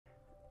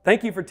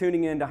Thank you for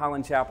tuning in to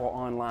Highland Chapel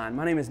Online.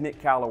 My name is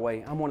Nick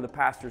Calloway. I'm one of the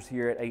pastors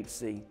here at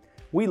HC.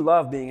 We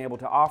love being able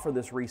to offer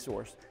this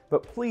resource,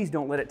 but please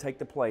don't let it take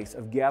the place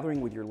of gathering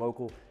with your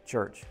local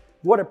church.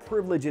 What a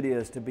privilege it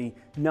is to be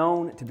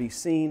known, to be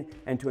seen,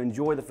 and to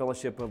enjoy the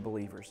fellowship of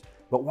believers.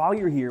 But while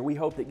you're here, we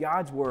hope that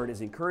God's Word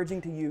is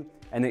encouraging to you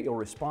and that you'll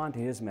respond to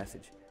His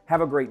message.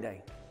 Have a great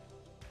day.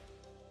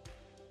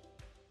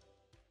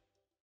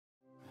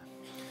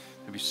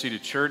 Be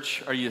seated,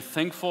 church. Are you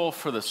thankful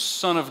for the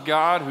Son of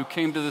God who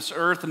came to this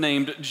earth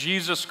named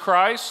Jesus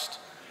Christ?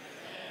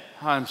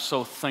 I'm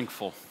so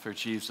thankful for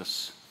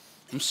Jesus.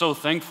 I'm so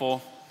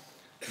thankful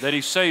that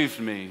He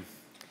saved me.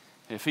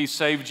 If He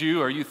saved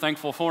you, are you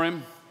thankful for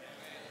Him?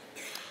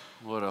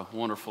 What a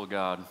wonderful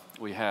God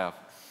we have.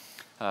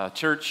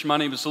 Church, my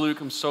name is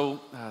Luke. I'm so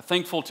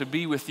thankful to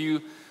be with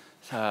you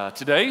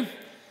today.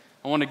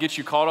 I want to get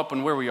you caught up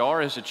on where we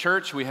are as a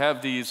church. We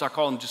have these, I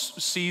call them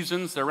just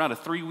seasons. They're around a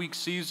 3-week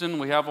season.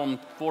 We have them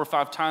 4 or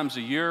 5 times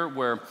a year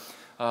where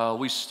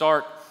we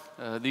start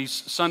these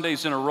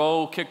Sundays in a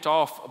row, kicked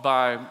off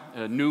by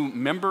a new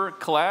member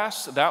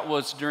class. That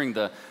was during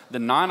the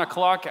 9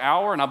 o'clock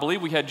hour, and I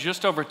believe we had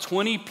just over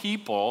 20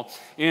 people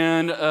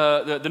in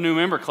the new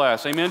member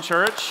class. Amen,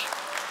 church?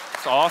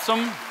 It's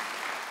awesome.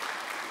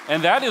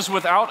 And that is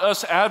without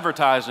us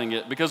advertising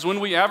it, because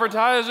when we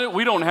advertise it,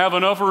 we don't have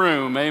enough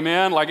room,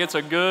 amen? Like, it's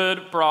a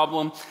good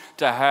problem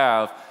to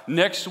have.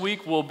 Next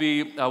week will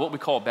be what we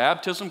call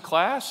baptism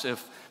class.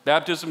 If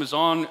baptism is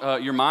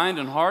on your mind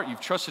and heart, you've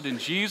trusted in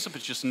Jesus,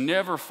 but just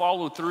never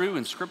followed through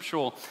in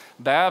scriptural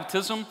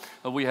baptism,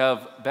 we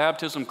have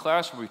baptism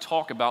class where we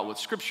talk about what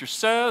Scripture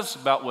says,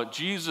 about what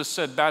Jesus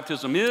said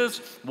baptism is,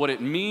 what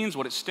it means,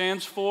 what it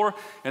stands for,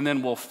 and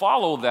then we'll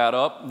follow that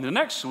up the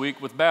next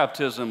week with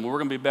baptism. We're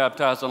going to be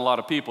baptizing a lot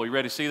of people. You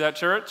ready to see that,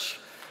 church?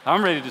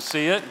 I'm ready to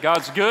see it.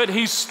 God's good.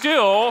 He's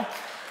still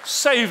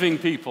saving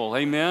people.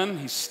 Amen.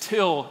 He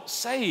still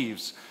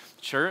saves.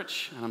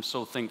 Church, and I'm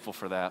so thankful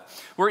for that.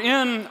 We're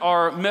in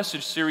our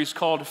message series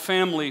called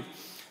Family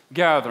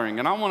Gathering,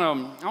 and I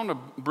want to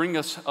bring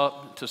us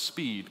up to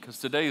speed because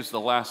today is the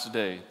last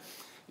day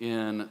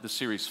in the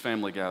series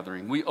Family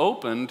Gathering. We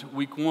opened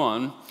week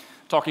 1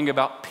 talking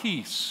about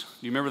peace.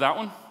 Do you remember that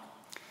one?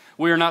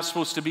 We are not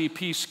supposed to be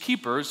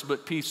peacekeepers,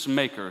 but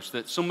peacemakers.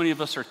 That so many of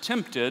us are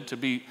tempted to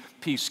be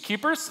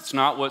peacekeepers. It's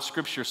not what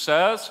Scripture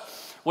says.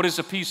 What is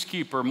a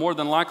peacekeeper? More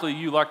than likely,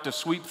 you like to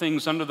sweep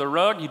things under the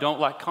rug. You don't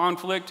like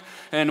conflict.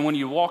 And when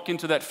you walk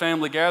into that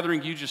family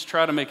gathering, you just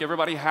try to make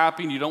everybody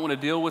happy, and you don't want to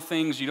deal with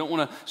things. You don't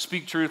want to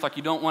speak truth, like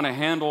you don't want to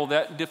handle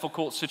that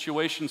difficult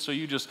situation, so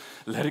you just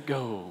let it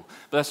go.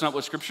 But that's not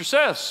what Scripture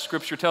says.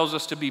 Scripture tells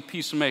us to be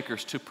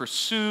peacemakers, to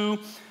pursue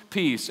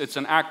peace. It's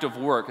an act of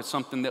work. It's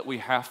something that we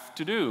have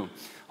to do.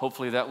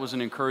 Hopefully that was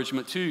an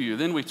encouragement to you.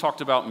 Then we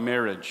talked about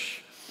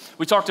marriage.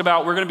 We talked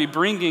about we're going to be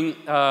bringing,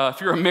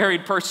 if you're a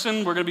married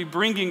person, we're going to be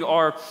bringing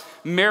our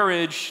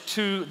marriage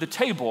to the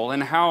table,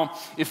 and how,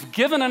 if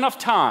given enough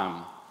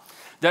time,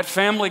 that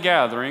family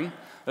gathering,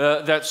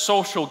 that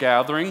social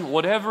gathering,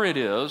 whatever it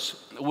is,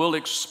 will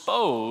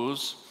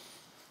expose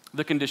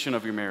the condition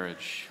of your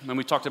marriage. And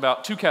we talked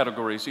about 2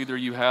 categories. Either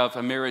you have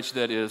a marriage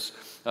that is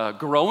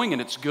growing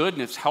and it's good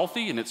and it's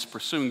healthy and it's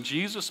pursuing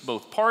Jesus,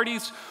 both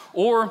parties,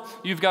 or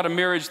you've got a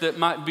marriage that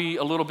might be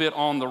a little bit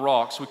on the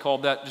rocks. We call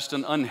that just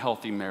an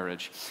unhealthy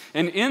marriage.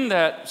 And in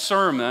that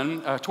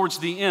sermon, towards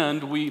the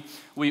end, we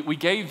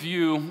gave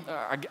you,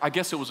 I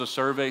guess it was a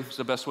survey, is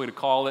the best way to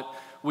call it.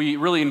 We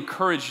really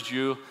encouraged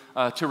you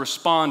to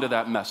respond to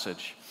that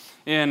message.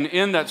 And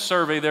in that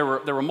survey, there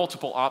were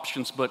multiple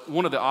options, but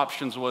one of the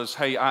options was,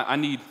 hey, I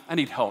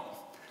need help.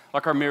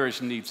 Like, our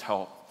marriage needs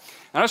help.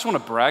 And I just want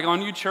to brag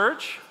on you,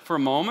 church, for a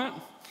moment.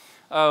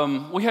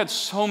 We had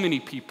so many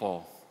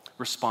people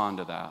respond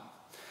to that.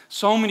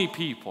 So many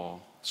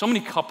people, so many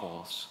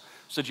couples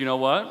said, you know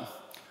what?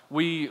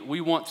 We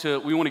want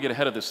to get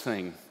ahead of this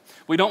thing.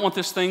 We don't want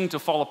this thing to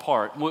fall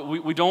apart.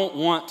 We don't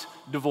want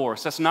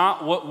divorce. That's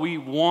not what we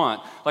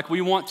want. Like,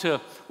 we want to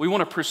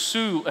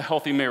pursue a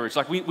healthy marriage.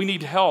 Like, we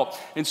need help.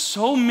 And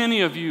so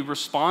many of you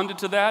responded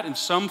to that in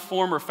some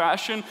form or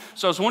fashion.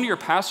 So as one of your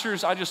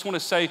pastors, I just want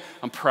to say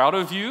I'm proud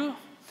of you.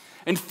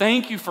 And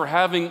thank you for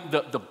having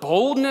the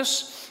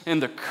boldness and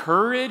the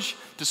courage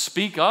to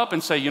speak up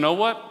and say, you know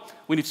what?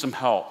 We need some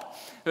help.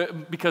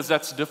 Because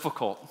that's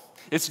difficult.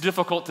 It's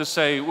difficult to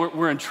say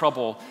we're in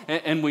trouble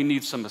and we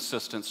need some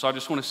assistance. So I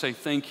just want to say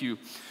thank you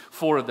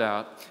for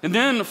that. And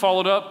then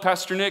followed up,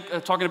 Pastor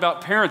Nick talking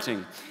about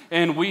parenting.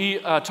 And we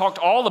talked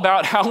all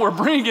about how we're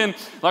bringing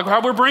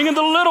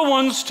the little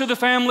ones to the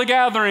family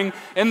gathering.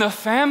 And the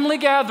family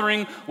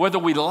gathering, whether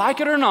we like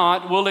it or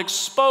not, will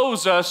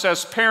expose us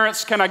as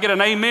parents. Can I get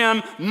an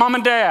amen, mom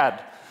and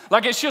dad?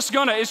 Like, it's just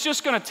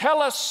gonna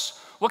tell us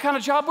what kind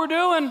of job we're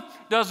doing,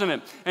 doesn't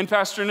it? And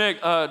Pastor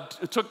Nick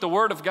took the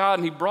Word of God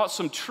and he brought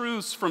some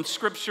truths from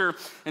Scripture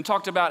and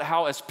talked about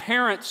how, as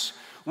parents,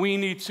 we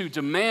need to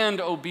demand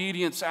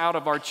obedience out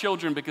of our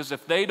children, because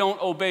if they don't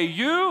obey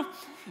you,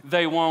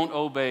 they won't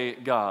obey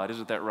God.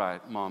 Isn't that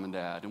right, Mom and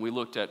Dad? And we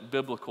looked at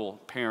biblical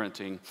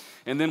parenting,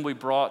 and then we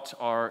brought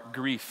our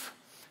grief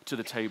to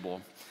the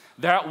table.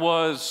 That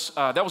was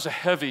a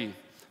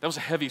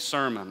heavy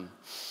sermon.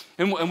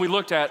 And we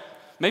looked at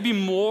maybe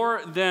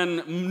more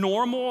than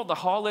normal, the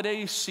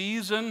holiday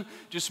season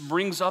just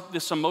brings up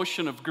this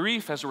emotion of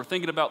grief as we're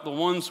thinking about the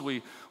ones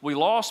we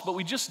lost, but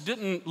we just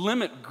didn't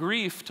limit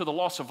grief to the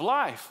loss of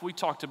life. We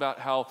talked about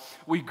how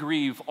we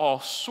grieve all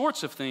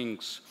sorts of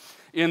things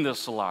in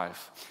this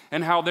life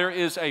and how there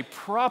is a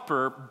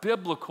proper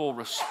biblical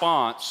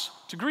response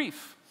to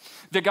grief.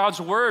 That God's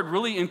word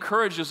really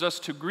encourages us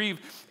to grieve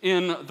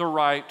in the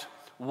right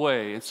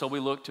way. And so we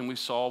looked and we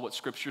saw what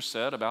Scripture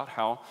said about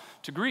how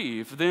to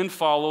grieve. Then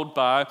followed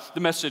by the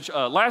message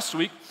last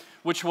week,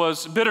 which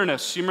was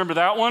bitterness. You remember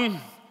that one?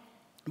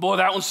 Boy,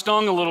 that one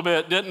stung a little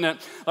bit, didn't it?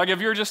 Like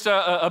if you're just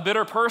a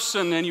bitter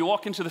person and you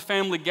walk into the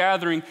family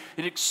gathering,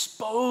 it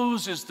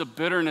exposes the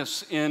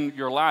bitterness in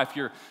your life.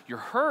 You're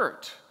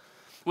hurt.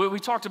 We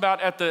talked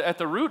about at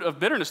the root of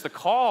bitterness, the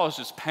cause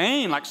is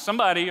pain, like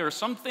somebody or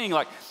something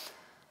like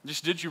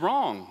just did you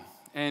wrong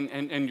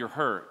and you're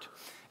hurt.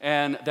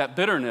 And that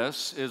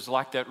bitterness is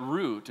like that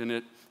root, and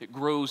it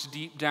grows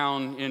deep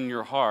down in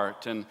your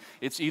heart, and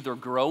it's either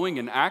growing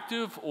and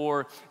active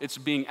or it's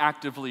being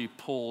actively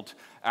pulled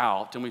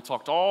out. And we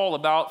talked all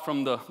about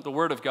from the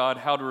Word of God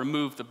how to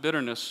remove the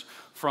bitterness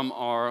from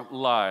our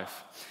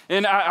life.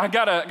 And I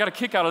got a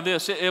kick out of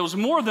this. It was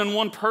more than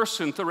one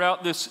person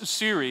throughout this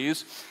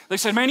series. They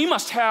said, "Man, you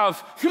must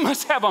have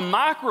a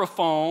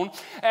microphone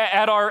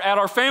at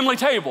our family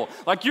table.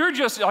 You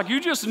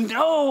just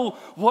know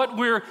what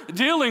we're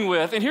dealing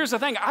with." And here's the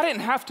thing: I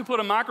didn't have to put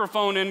a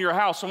microphone in your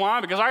house.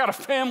 Why? Because I got a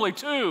family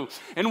too,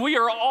 and we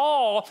are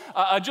all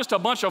just a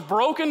bunch of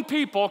broken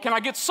people. Can I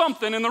get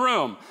something in the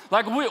room?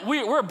 Like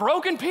we're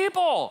broken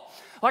people.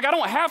 Like I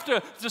don't have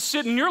to just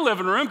sit in your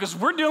living room because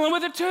we're dealing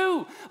with it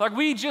too. Like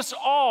we just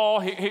all,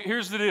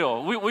 here's the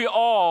deal. We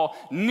all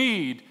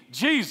need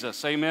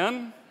Jesus,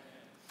 amen?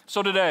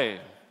 So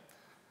today,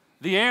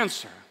 the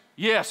answer,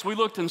 yes, we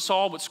looked and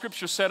saw what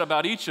Scripture said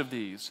about each of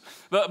these,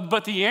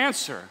 but the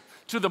answer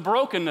to the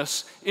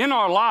brokenness in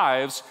our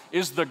lives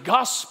is the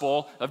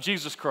gospel of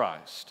Jesus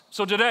Christ.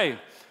 So today,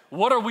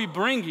 what are we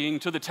bringing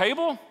to the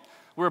table?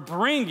 We're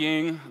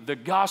bringing the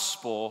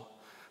gospel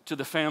to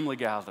the family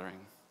gathering.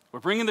 We're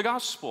bringing the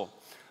gospel.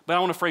 But I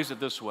want to phrase it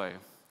this way.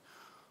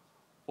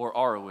 Or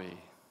are we?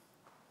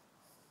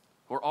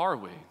 Or are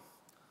we?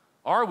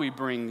 Are we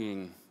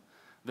bringing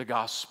the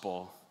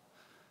gospel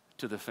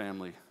to the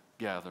family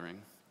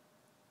gathering?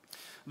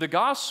 The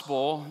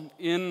gospel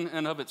in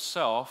and of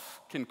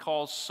itself can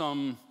cause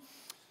some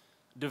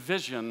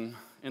division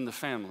in the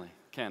family,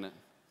 can it?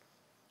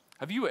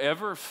 Have you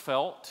ever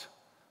felt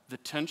the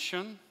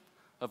tension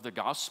of the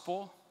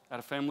gospel at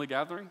a family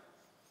gathering?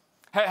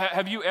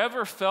 Have you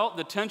ever felt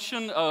the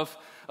tension of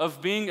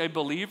being a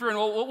believer? And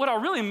what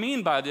I really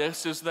mean by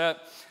this is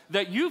that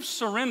you've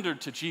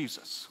surrendered to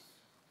Jesus.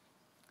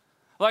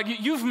 Like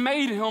you've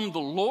made him the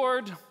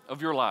Lord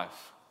of your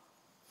life.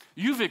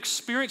 You've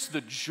experienced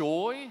the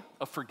joy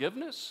of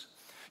forgiveness.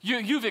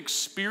 You've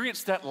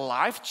experienced that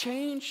life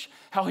change,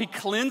 how he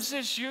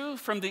cleanses you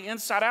from the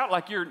inside out,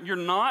 like you're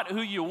not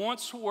who you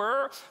once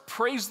were.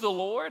 Praise the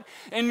Lord.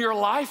 And your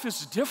life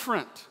is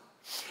different.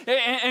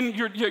 And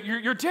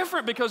you're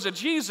different because of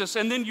Jesus.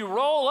 And then you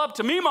roll up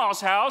to Meemaw's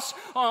house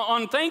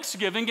on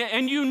Thanksgiving,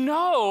 and you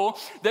know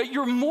that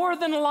you're more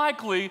than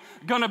likely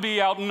going to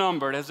be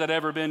outnumbered. Has that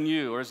ever been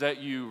you, or is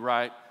that you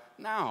right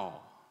now?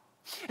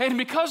 And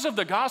because of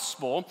the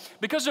gospel,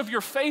 because of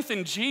your faith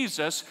in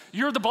Jesus,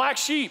 you're the black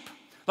sheep.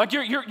 Like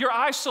you're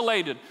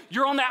isolated.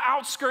 You're on the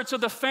outskirts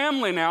of the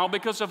family now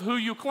because of who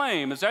you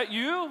claim. Is that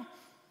you?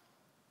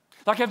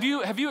 Like have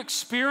you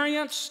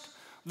experienced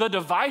the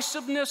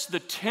divisiveness, the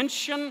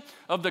tension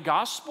of the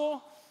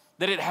gospel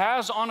that it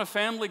has on a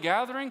family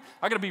gathering?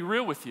 I got to be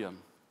real with you.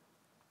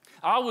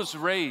 I was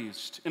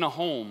raised in a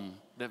home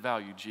that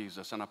valued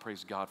Jesus, and I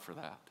praise God for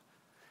that.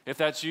 If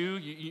that's you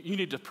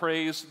need to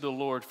praise the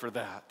Lord for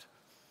that.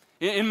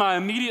 In my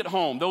immediate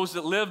home, those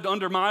that lived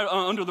under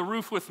the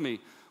roof with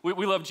me,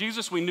 we loved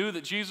Jesus. We knew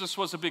that Jesus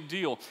was a big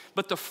deal.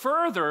 But the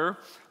further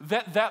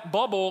that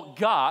bubble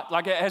got,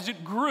 like as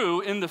it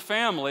grew in the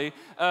family,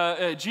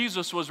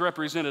 Jesus was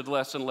represented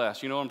less and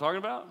less. You know what I'm talking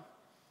about?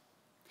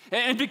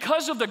 And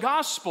because of the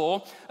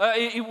gospel,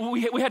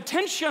 we had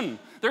tension.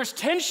 There's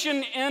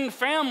tension in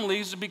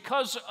families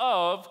because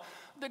of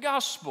the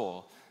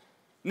gospel.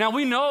 Now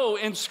we know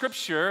in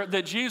Scripture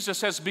that Jesus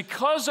says,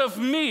 because of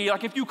me,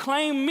 like if you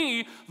claim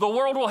me, the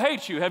world will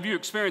hate you. Have you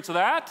experienced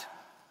that?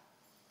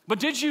 But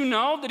did you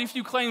know that if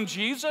you claim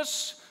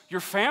Jesus,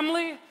 your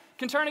family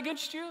can turn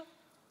against you?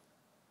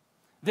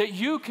 That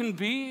you can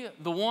be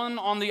the one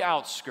on the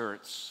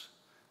outskirts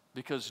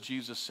because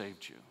Jesus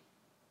saved you.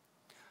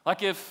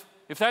 Like if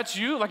that's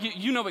you, like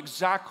you know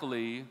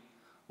exactly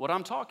what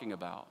I'm talking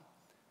about.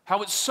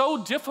 How it's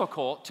so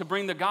difficult to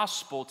bring the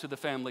gospel to the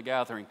family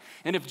gathering.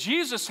 And if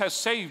Jesus has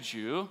saved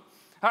you,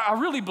 I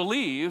really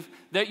believe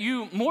that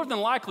you more than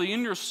likely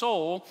in your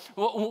soul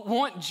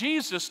want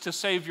Jesus to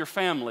save your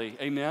family.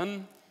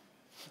 Amen?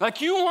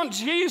 Like you want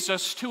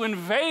Jesus to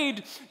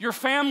invade your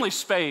family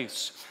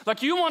space.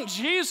 Like you want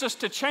Jesus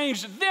to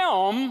change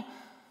them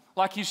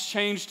like he's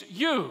changed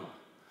you,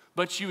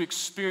 but you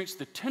experience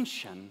the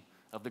tension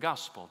of the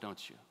gospel,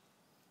 don't you?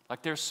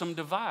 Like there's some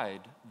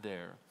divide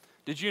there.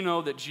 Did you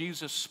know that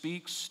Jesus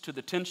speaks to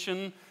the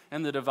tension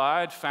and the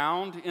divide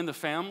found in the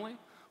family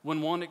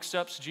when one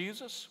accepts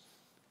Jesus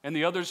and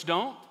the others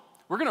don't?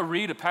 We're going to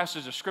read a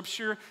passage of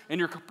Scripture, and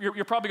you're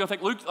probably going to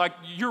think, Luke, like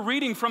you're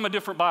reading from a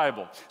different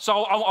Bible.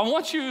 So I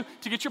want you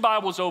to get your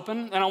Bibles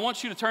open, and I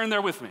want you to turn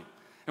there with me.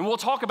 And we'll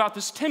talk about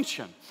this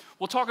tension.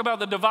 We'll talk about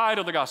the divide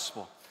of the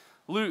gospel.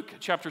 Luke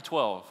chapter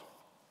 12,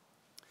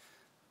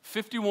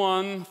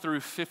 51 through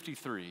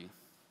 53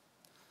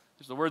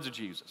 is the words of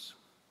Jesus.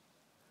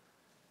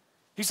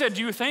 He said,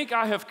 "Do you think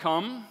I have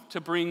come to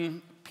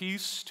bring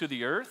peace to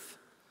the earth?"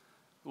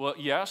 Well,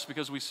 yes,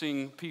 because we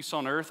sing Peace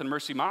on Earth and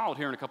Mercy Mild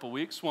here in a couple of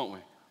weeks, won't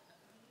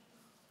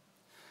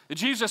we?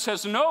 Jesus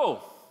says,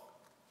 "No,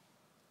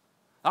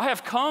 I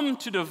have come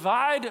to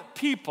divide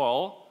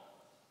people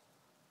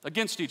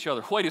against each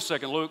other." Wait a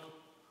second, Luke.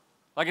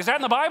 Like, is that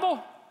in the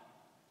Bible?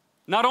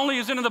 Not only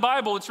is it in the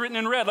Bible, it's written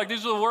in red. Like,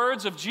 these are the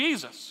words of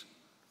Jesus.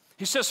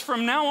 He says,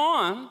 from now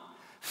on,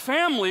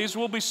 families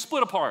will be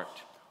split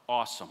apart.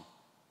 Awesome.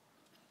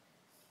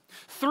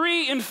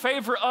 3 in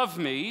favor of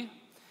me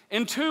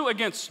and 2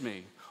 against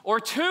me, or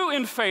 2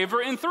 in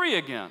favor and 3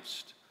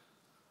 against.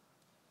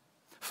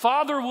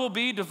 Father will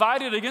be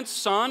divided against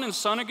son, and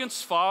son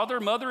against father,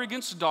 mother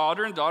against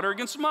daughter, and daughter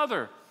against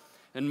mother,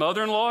 and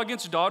mother-in-law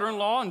against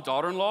daughter-in-law, and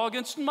daughter-in-law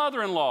against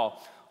mother-in-law.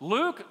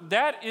 Luke,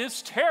 that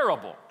is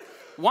terrible.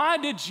 Why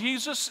did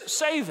Jesus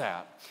say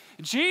that?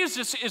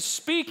 Jesus is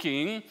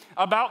speaking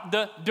about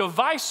the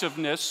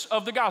divisiveness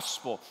of the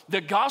gospel. The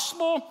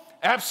gospel,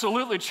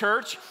 absolutely,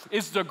 church,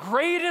 is the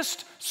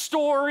greatest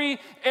story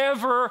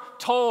ever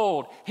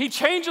told. He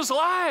changes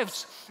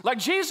lives. Like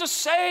Jesus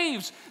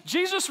saves,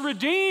 Jesus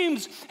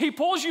redeems. He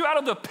pulls you out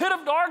of the pit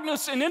of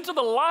darkness and into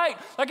the light.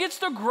 Like it's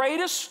the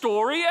greatest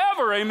story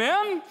ever,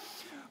 amen?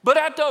 But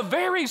at the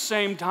very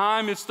same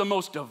time, it's the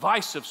most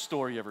divisive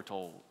story ever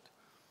told.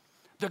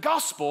 The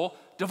gospel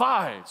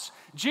divides.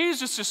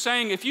 Jesus is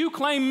saying, if you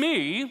claim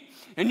me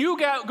and you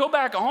go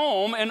back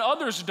home and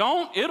others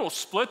don't, it'll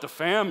split the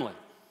family.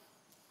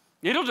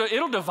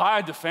 It'll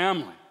divide the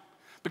family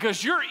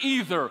because you're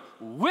either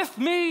with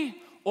me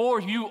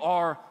or you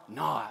are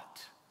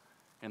not.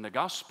 And the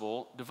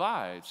gospel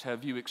divides.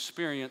 Have you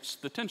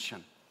experienced the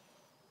tension?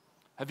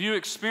 Have you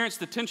experienced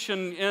the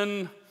tension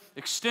in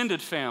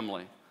extended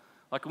family?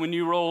 Like when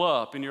you roll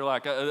up and you're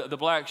like the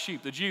black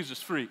sheep, the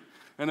Jesus freak,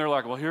 and they're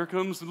like, well, here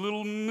comes the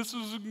little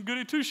Mrs.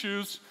 Goody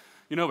Two-Shoes.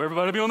 You know,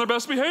 everybody be on their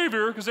best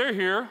behavior because they're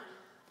here.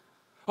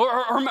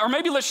 Or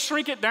maybe let's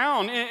shrink it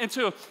down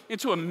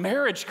into a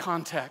marriage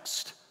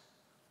context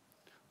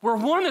where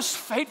one is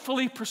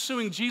faithfully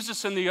pursuing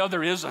Jesus and the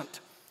other isn't.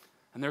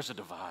 And there's a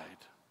divide.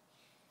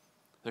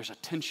 There's a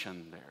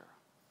tension there.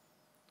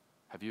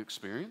 Have you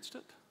experienced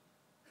it?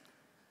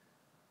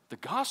 The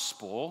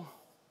gospel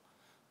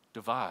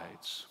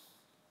divides.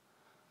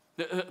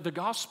 The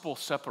gospel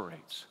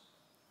separates.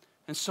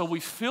 And so we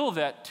feel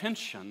that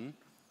tension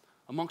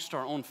amongst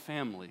our own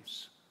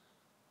families.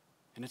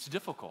 And it's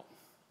difficult.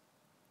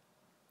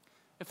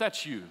 If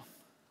that's you,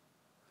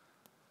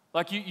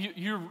 like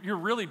you're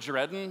really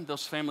dreading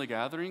those family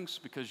gatherings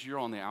because you're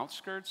on the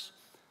outskirts,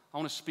 I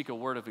want to speak a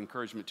word of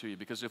encouragement to you,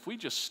 because if we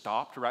just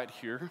stopped right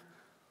here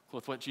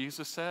with what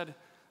Jesus said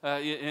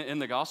in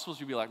the Gospels,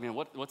 you'd be like, man,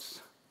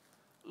 what's,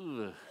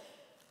 ugh.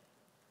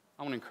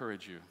 I want to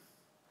encourage you.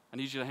 I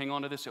need you to hang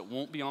on to this. It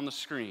won't be on the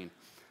screen.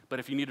 But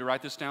if you need to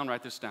write this down,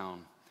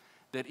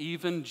 that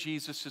even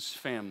Jesus'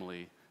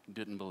 family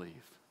didn't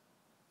believe.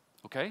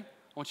 Okay? I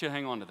want you to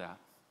hang on to that.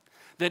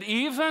 That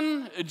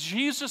even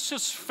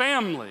Jesus'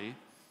 family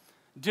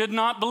did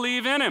not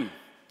believe in him.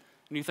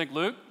 And you think,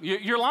 Luke,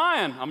 you're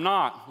lying. I'm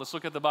not. Let's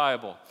look at the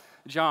Bible.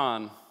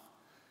 John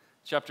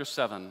chapter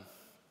 7,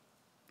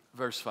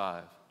 verse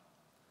 5.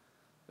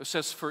 It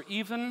says, for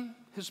even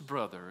his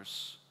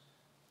brothers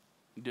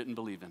didn't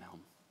believe in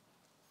him.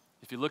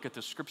 If you look at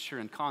the scripture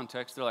in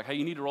context, they're like, hey,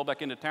 you need to roll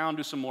back into town,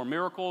 do some more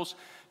miracles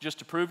just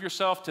to prove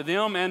yourself to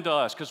them and to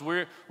us, because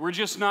we're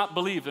just not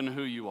believing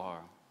who you are.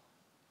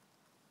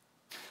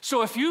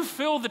 So if you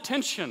feel the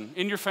tension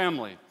in your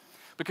family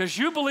because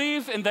you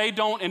believe and they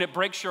don't and it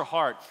breaks your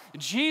heart,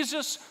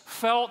 Jesus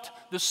felt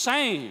the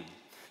same.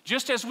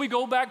 Just as we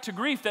go back to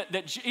grief,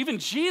 that even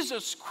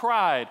Jesus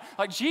cried,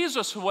 like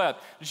Jesus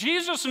wept.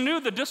 Jesus knew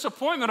the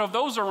disappointment of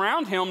those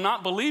around him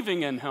not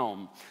believing in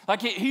him.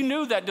 Like he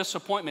knew that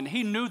disappointment.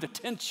 He knew the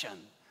tension.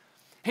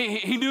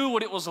 He knew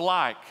what it was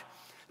like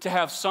to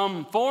have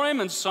some for him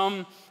and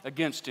some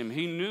against him.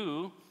 He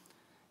knew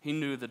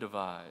the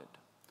divide.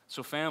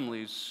 So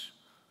families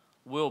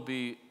will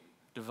be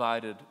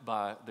divided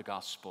by the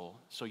gospel.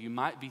 So you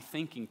might be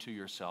thinking to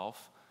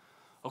yourself,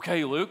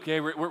 okay, Luke,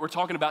 we're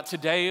talking about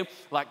today,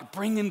 like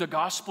bringing the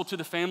gospel to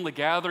the family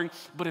gathering.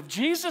 But if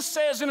Jesus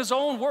says in his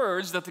own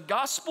words that the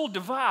gospel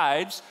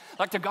divides,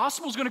 like the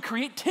gospel is going to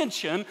create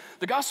tension,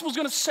 the gospel is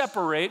going to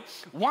separate,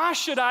 why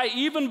should I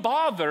even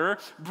bother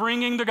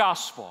bringing the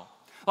gospel?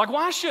 Like,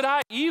 why should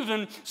I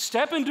even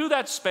step into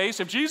that space?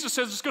 If Jesus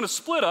says it's going to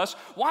split us,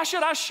 why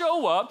should I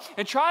show up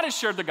and try to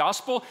share the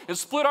gospel and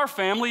split our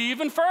family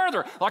even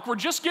further? Like, we're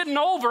just getting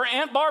over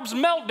Aunt Barb's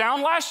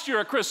meltdown last year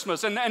at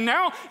Christmas, and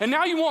now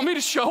you want me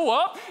to show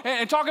up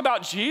and talk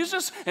about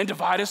Jesus and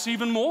divide us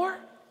even more?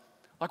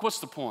 Like, what's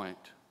the point?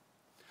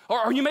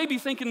 Or you may be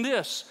thinking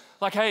this,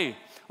 like, hey,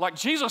 like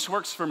Jesus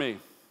works for me.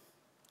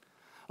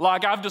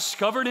 Like, I've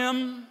discovered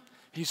him.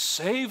 He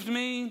saved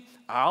me.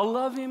 I'll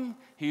love him.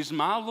 He's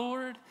my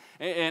Lord.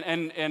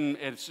 And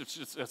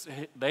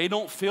they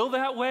don't feel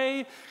that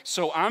way.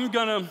 So I'm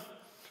gonna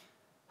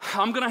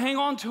hang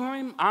on to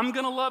him. I'm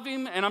gonna love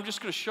him, and I'm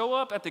just gonna show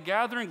up at the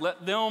gathering,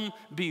 let them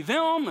be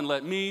them, and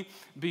let me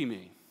be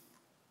me.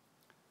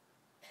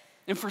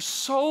 And for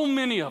so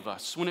many of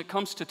us, when it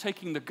comes to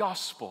taking the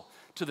gospel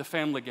to the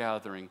family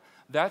gathering,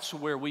 that's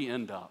where we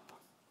end up.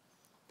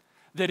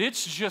 That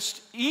it's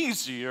just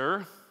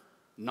easier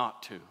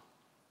not to.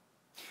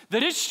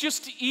 That it's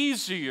just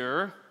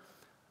easier,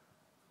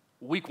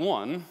 week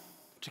one,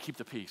 to keep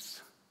the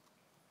peace.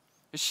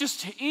 It's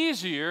just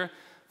easier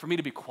for me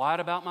to be quiet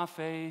about my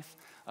faith,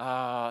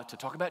 to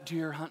talk about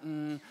deer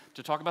hunting,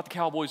 to talk about the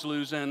Cowboys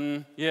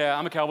losing. Yeah,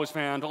 I'm a Cowboys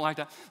fan, don't like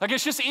that. Like,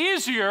 it's just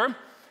easier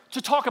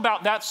to talk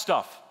about that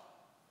stuff.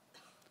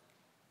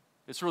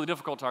 It's really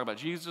difficult to talk about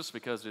Jesus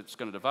because it's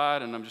going to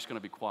divide, and I'm just going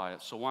to be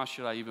quiet. So why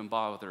should I even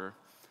bother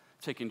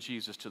taking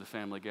Jesus to the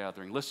family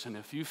gathering? Listen,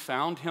 if you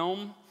found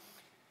him,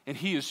 and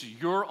he is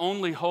your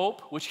only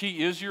hope, which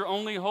he is your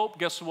only hope,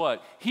 guess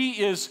what?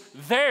 He is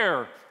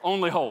their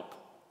only hope.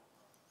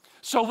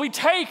 So we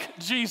take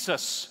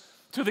Jesus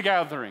to the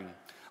gathering.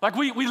 Like,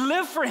 we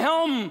live for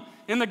him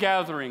in the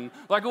gathering.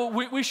 Like,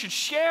 we should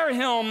share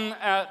him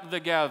at the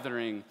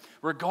gathering,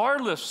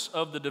 regardless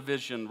of the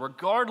division,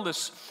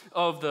 regardless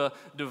of the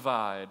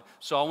divide.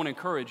 So I want to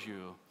encourage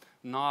you,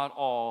 not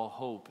all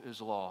hope is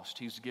lost.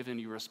 He's given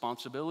you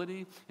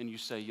responsibility, and you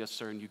say, yes,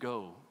 sir, and you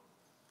go.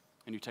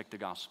 And you take the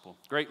gospel.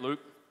 Great, Luke.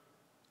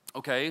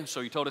 Okay,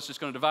 so you told us it's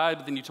going to divide,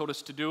 but then you told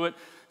us to do it.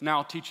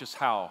 Now teach us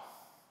how.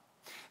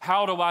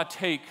 How do I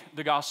take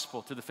the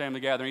gospel to the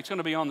family gathering? It's going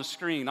to be on the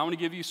screen. I want to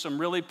give you some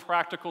really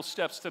practical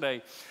steps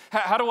today.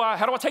 How do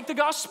I take the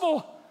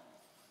gospel?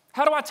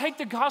 How do I take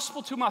the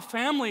gospel to my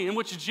family in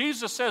which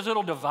Jesus says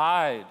it'll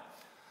divide?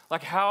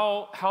 Like,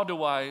 how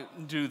do I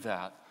do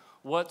that?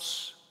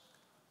 What's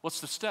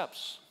the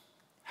steps?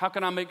 How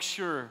can I make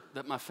sure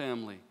that my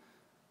family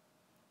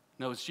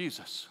knows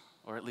Jesus,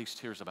 or at least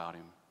hears about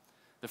him?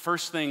 The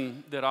first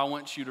thing that I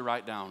want you to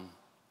write down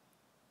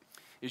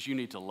is you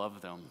need to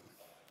love them.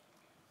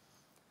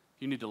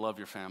 You need to love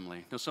your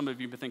family. Now, some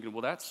of you have been thinking,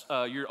 well, that's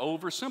you're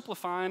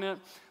oversimplifying it,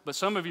 but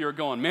some of you are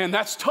going, man,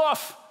 that's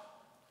tough.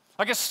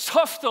 Like, it's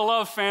tough to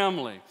love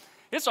family.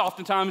 It's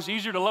oftentimes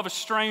easier to love a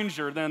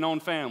stranger than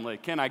own family.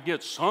 Can I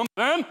get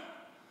something?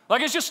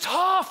 Like, it's just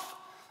tough.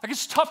 Like,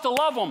 it's tough to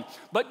love them,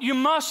 but you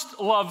must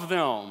love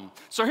them.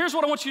 So here's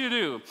what I want you to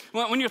do.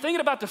 When you're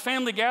thinking about the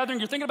family gathering,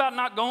 you're thinking about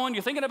not going,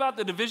 you're thinking about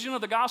the division of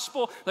the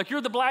gospel, like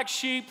you're the black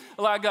sheep,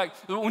 like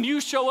when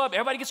you show up,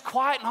 everybody gets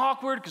quiet and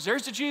awkward because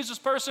there's the Jesus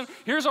person.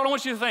 Here's what I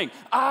want you to think.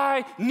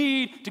 I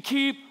need to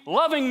keep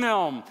loving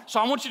them. So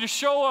I want you to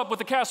show up with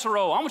the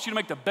casserole. I want you to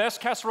make the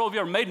best casserole you've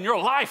ever made in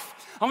your life.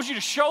 I want you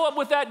to show up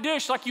with that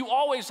dish like you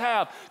always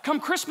have. Come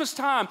Christmas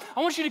time,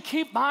 I want you to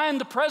keep buying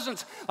the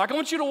presents. Like, I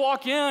want you to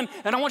walk in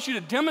and I want you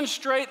to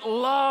demonstrate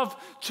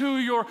love to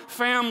your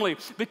family,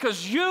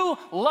 because you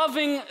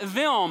loving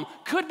them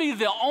could be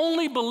the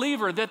only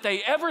believer that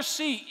they ever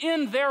see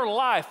in their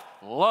life.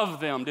 Love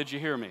them. Did you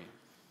hear me?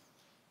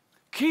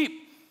 Keep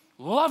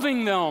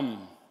loving them.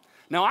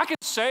 Now, I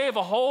could save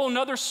a whole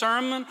nother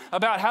sermon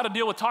about how to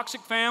deal with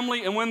toxic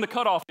family and when the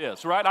cutoff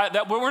is, right?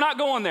 We're not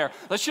going there.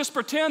 Let's just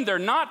pretend they're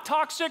not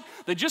toxic.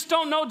 They just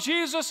don't know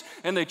Jesus,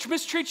 and they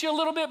mistreat you a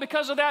little bit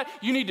because of that.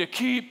 You need to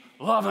keep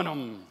loving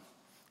them.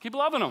 Keep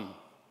loving them.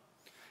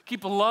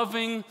 Keep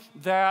loving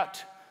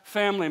that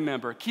family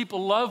member. Keep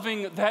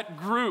loving that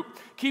group.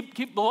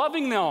 Keep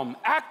loving them,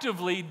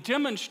 actively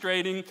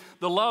demonstrating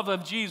the love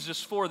of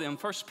Jesus for them.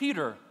 1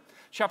 Peter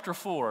chapter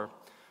 4,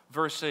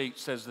 verse 8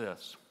 says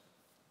this.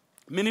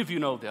 Many of you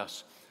know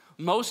this.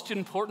 Most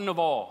important of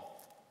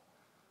all,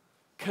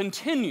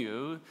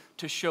 continue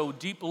to show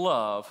deep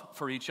love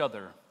for each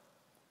other,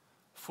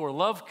 for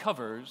love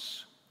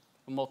covers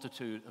a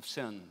multitude of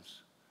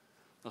sins.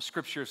 Now,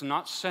 Scripture is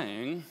not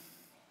saying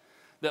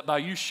that by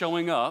you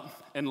showing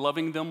up and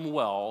loving them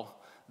well,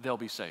 they'll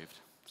be saved.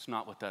 It's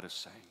not what that is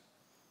saying.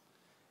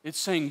 It's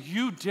saying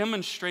you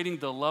demonstrating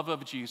the love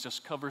of Jesus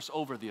covers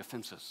over the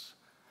offenses.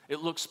 It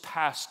looks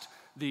past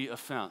the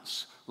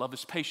offense. Love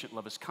is patient,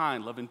 love is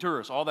kind, love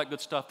endures, all that good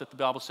stuff that the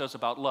Bible says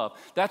about love.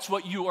 That's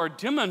what you are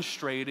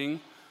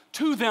demonstrating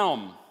to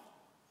them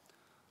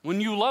when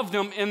you love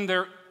them in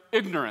their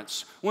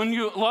ignorance, when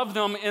you love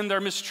them in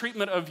their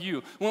mistreatment of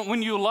you,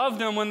 when you love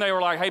them when they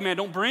were like, hey man,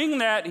 don't bring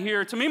that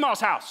here to Mima's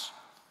house.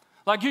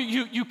 Like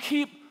you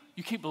keep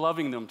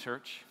loving them,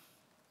 church.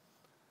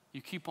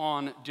 You keep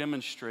on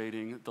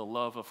demonstrating the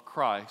love of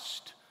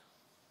Christ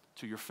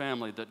to your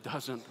family that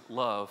doesn't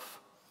love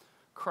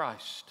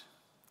Christ.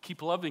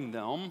 Keep loving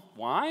them.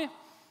 Why?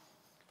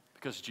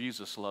 Because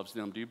Jesus loves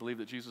them. Do you believe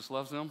that Jesus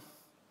loves them?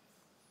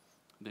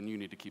 Then you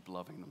need to keep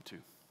loving them too.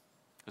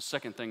 The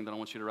second thing that I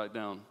want you to write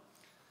down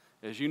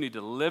is you need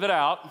to live it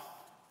out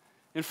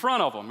in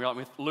front of them. You're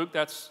like, Luke,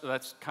 that's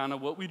kind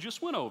of what we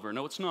just went over.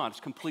 No, it's not.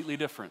 It's completely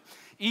different.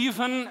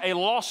 Even a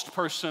lost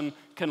person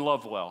can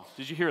love well.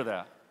 Did you hear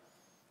that?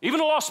 Even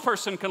a lost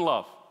person can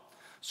love.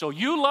 So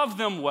you love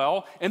them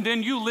well, and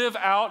then you live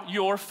out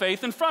your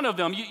faith in front of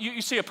them.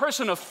 You see, a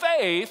person of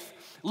faith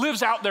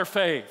lives out their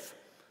faith.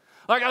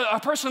 Like a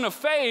person of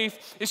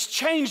faith is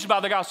changed by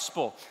the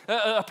gospel.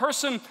 A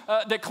person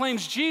that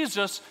claims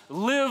Jesus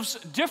lives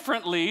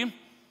differently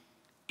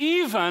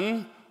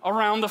even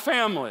around the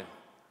family.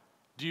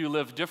 Do you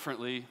live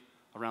differently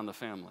around the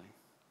family?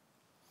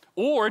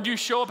 Or do you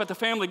show up at the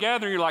family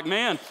gathering, you're like,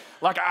 man,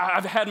 like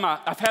I've had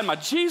my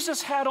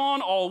Jesus hat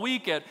on all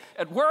week at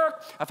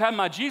work. I've had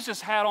my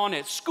Jesus hat on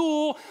at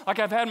school. Like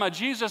I've had my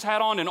Jesus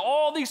hat on in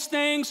all these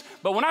things.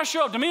 But when I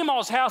show up to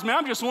Meemaw's house, man,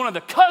 I'm just one of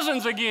the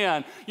cousins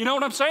again. You know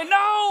what I'm saying?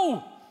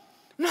 No.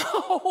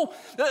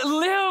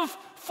 Live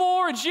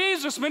for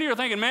Jesus. Many are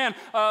thinking, man,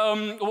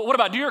 what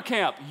about deer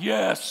camp?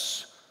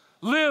 Yes.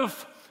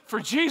 Live for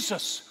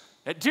Jesus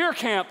at deer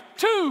camp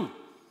too.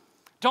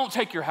 Don't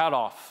take your hat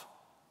off.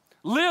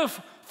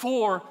 Live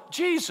for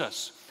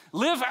Jesus.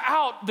 Live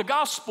out the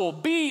gospel.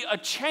 Be a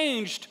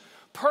changed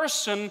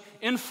person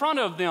in front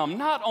of them.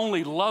 Not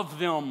only love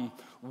them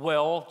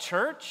well,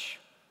 church,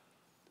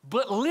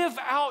 but live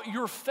out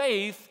your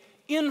faith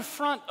in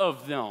front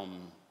of them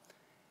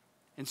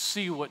and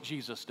see what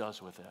Jesus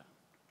does with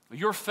it.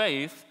 Your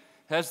faith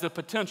has the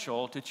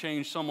potential to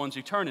change someone's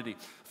eternity.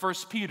 1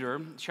 Peter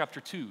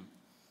chapter 2,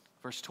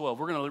 verse 12.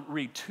 We're going to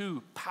read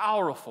two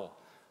powerful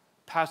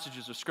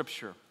passages of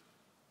Scripture.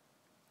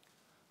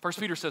 1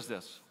 Peter says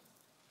this,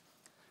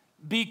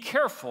 be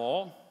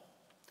careful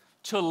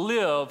to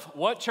live,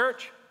 what,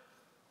 church?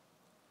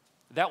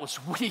 That was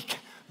weak.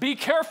 Be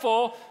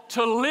careful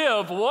to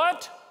live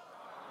what?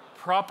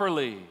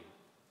 Properly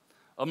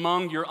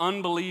among your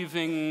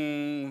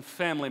unbelieving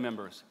family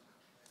members.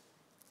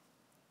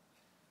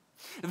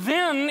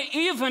 Then,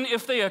 even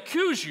if they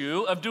accuse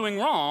you of doing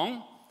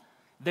wrong,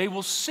 they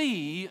will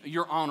see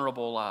your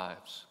honorable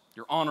lives.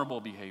 Your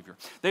honorable behavior.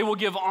 They will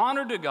give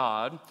honor to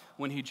God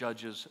when He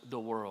judges the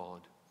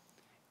world.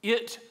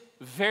 It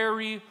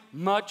very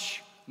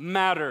much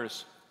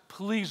matters.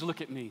 Please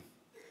look at me.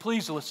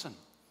 Please listen.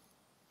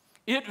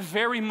 It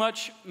very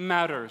much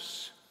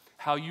matters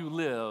how you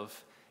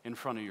live in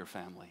front of your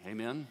family.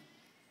 Amen?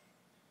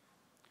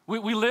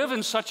 We live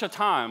in such a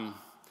time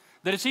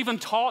that it's even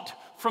taught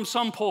from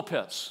some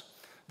pulpits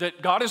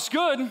that God is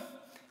good,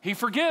 He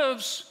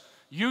forgives,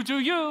 you do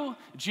you,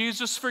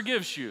 Jesus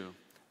forgives you.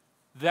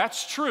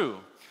 That's true.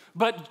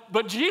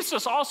 But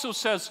Jesus also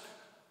says,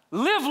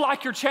 live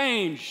like you're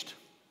changed.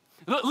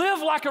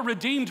 Live like a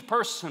redeemed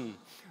person.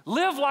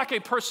 Live like a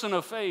person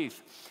of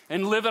faith.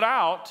 And live it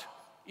out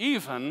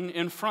even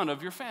in front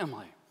of your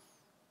family.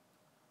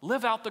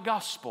 Live out the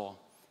gospel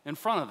in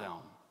front of them.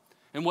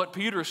 And what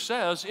Peter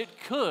says, it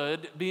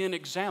could be an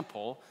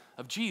example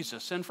of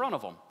Jesus in front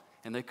of them.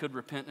 And they could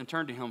repent and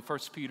turn to Him. 1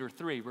 Peter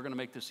 3, we're going to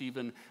make this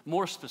even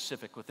more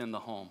specific within the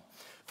home.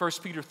 1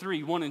 Peter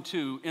 3, 1 and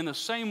 2, in the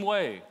same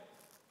way,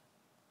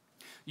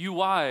 you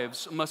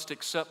wives must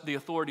accept the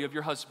authority of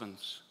your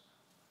husbands.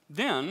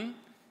 Then,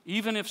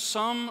 even if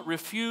some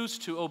refuse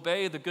to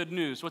obey the good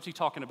news, what's he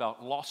talking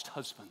about? Lost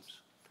husbands.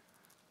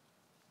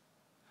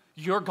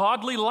 Your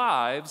godly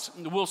lives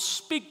will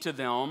speak to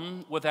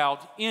them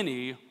without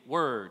any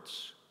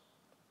words.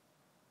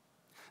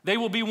 They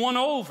will be won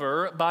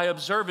over by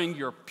observing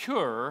your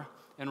pure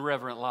and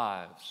reverent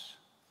lives.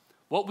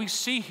 What we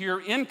see here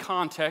in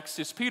context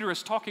is Peter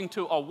is talking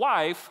to a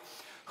wife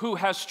who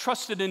has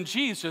trusted in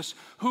Jesus,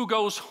 who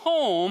goes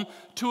home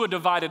to a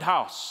divided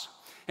house.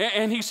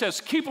 And he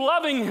says, keep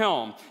loving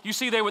him. You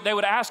see, they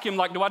would ask him,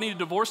 like, do I need to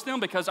divorce them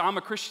because I'm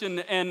a Christian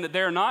and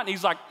they're not? And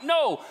he's like,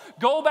 no,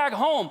 go back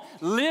home.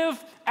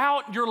 Live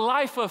out your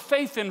life of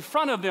faith in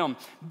front of them.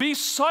 Be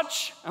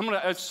such,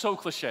 it's so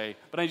cliche,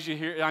 but I need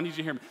you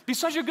to hear me. Be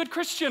such a good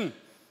Christian.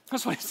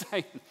 That's what he's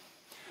saying.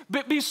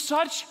 Be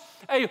such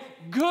a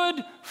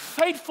good,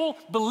 faithful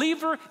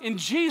believer in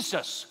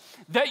Jesus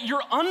that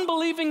your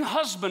unbelieving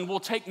husband will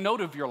take note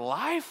of your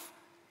life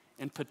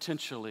and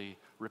potentially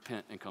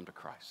repent and come to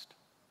Christ.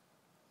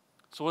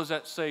 So what does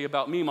that say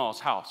about Meemaw's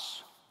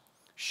house?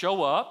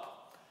 Show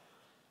up,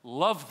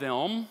 love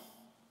them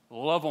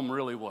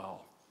really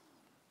well.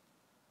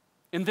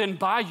 And then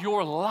by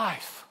your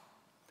life,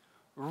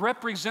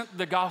 represent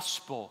the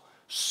gospel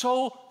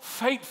so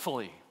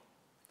faithfully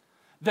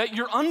that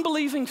your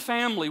unbelieving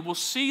family will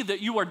see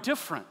that you are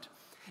different.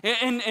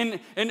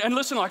 And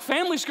listen, like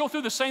families go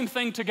through the same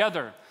thing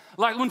together.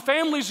 Like when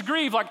families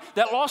grieve, like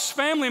that lost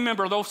family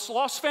member, those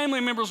lost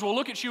family members will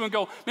look at you and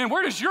go, man,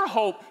 where does your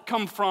hope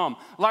come from?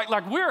 Like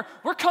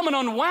we're coming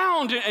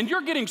unwound and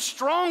you're getting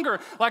stronger.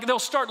 Like they'll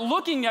start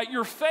looking at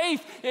your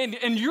faith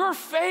and your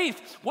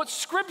faith, what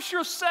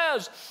Scripture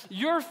says,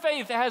 your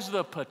faith has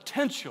the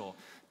potential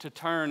to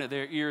turn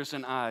their ears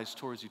and eyes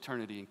towards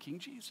eternity in King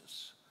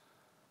Jesus.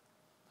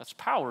 That's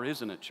power,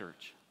 isn't it,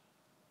 church?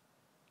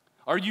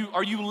 Are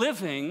you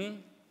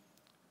living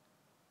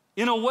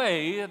in a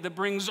way that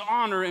brings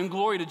honor and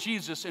glory to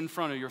Jesus in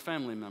front of your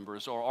family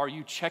members? Or are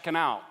you checking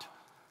out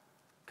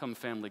come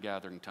family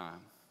gathering time?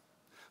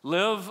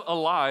 Live a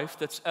life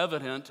that's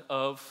evident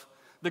of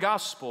the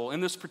gospel. In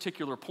this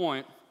particular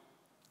point,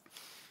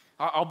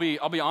 I'll be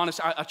honest.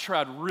 I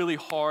tried really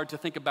hard to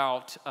think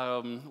about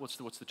what's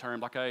the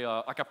term, like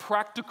a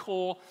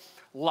practical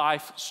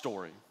life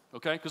story.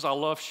 Okay, because I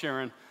love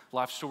sharing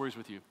life stories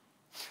with you.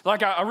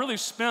 Like I really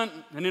spent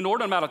an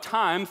inordinate amount of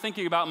time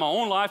thinking about my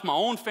own life, my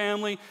own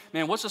family.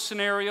 Man, what's a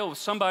scenario of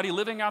somebody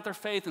living out their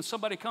faith and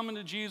somebody coming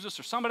to Jesus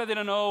or somebody they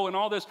don't know and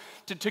all this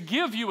to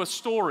give you a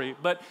story.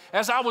 But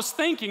as I was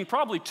thinking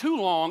probably too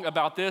long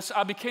about this,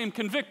 I became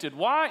convicted.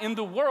 Why in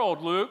the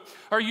world, Luke,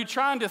 are you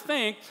trying to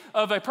think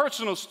of a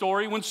personal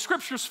story when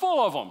Scripture's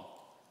full of them?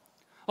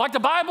 Like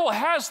the Bible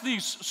has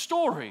these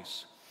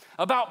stories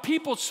about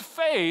people's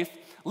faith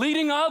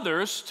leading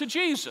others to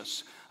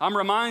Jesus. I'm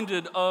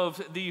reminded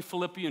of the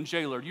Philippian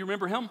jailer. Do you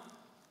remember him?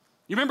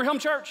 You remember him,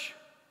 church?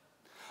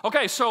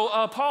 Okay,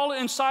 so Paul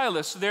and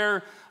Silas,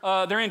 they're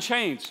in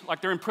chains,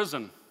 like they're in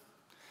prison.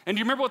 And do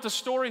you remember what the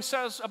story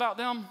says about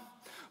them?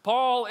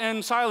 Paul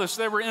and Silas,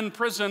 they were in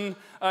prison,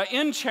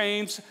 in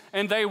chains,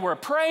 and they were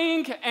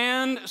praying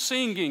and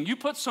singing. You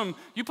put some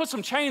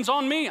chains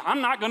on me, I'm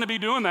not going to be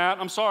doing that.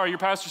 I'm sorry, your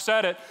pastor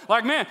said it.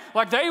 Like, man,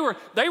 like they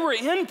were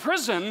in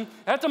prison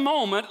at the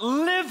moment,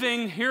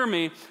 living, hear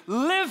me,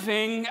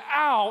 living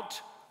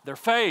out their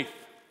faith.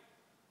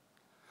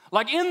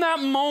 Like in that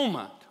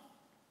moment,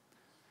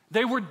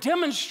 they were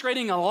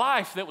demonstrating a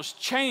life that was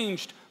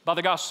changed by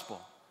the gospel,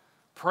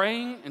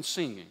 praying and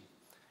singing.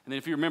 And then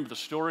if you remember the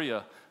story,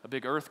 a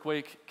big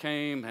earthquake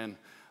came, and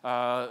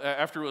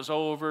after it was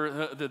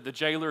over, the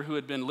jailer who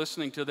had been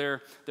listening to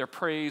their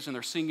praise and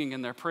their singing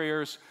and their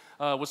prayers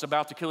was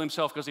about to kill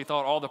himself because he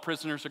thought all the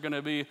prisoners are going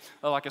to be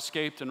like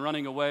escaped and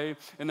running away.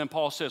 And then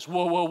Paul says,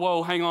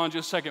 whoa, hang on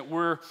just a second.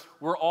 We're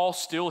all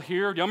still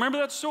here. Do y'all remember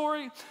that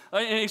story?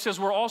 And he says,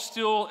 we're all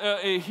still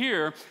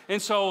here.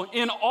 And so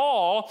in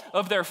awe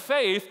of their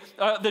faith,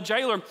 the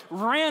jailer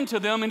ran to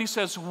them and he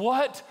says,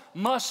 what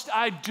must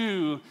I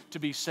do to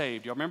be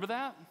saved? Y'all remember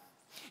that?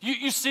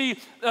 You see,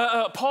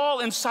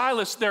 Paul and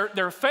Silas,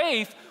 their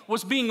faith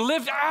was being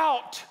lived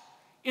out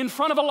in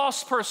front of a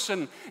lost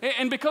person.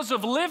 And because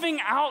of living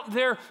out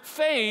their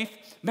faith,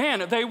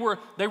 man, they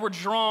were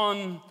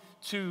drawn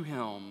to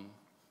him.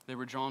 They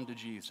were drawn to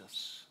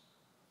Jesus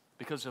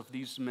because of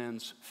these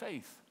men's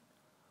faith.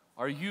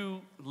 Are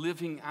you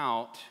living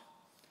out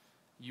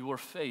your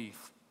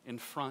faith in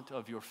front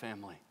of your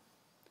family?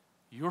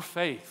 Your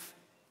faith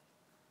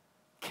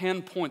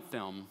can point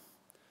them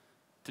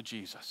to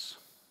Jesus.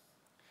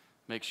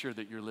 Make sure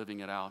that you're living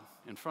it out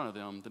in front of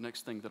them. The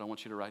next thing that I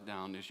want you to write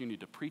down is you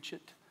need to preach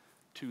it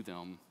to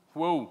them.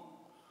 Whoa,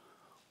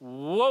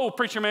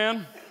 preacher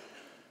man.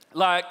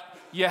 Like,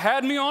 you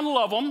had me on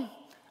love them.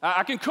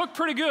 I can cook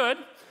pretty good.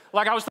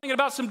 Like, I was thinking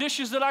about some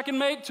dishes that I can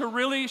make to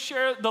really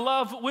share the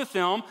love with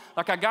them.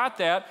 Like, I got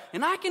that.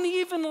 And I can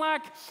even,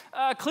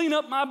 clean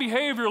up my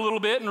behavior a little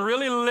bit and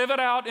really live it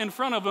out in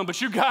front of them. But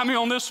you got me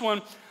on this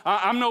one.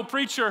 I'm no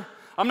preacher.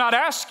 I'm not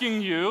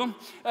asking you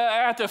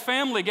at the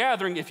family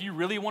gathering, if you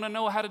really want to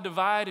know how to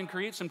divide and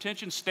create some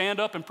tension, stand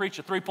up and preach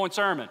a 3-point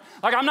sermon.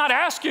 Like, I'm not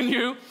asking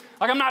you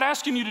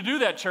to do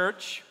that,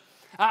 church.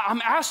 I'm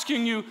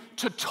asking you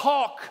to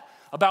talk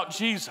about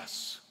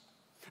Jesus.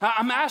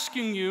 I'm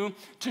asking you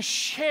to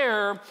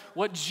share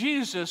what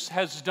Jesus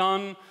has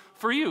done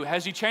for you.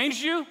 Has he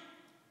changed you?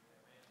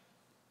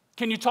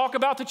 Can you talk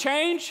about the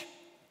change?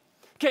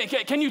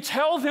 Can you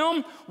tell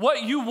them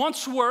what you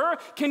once were?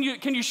 Can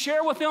you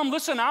share with them,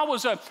 listen, I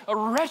was a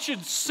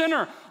wretched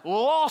sinner,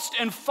 lost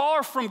and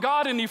far from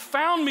God, and he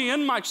found me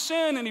in my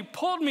sin, and he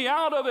pulled me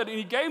out of it, and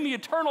he gave me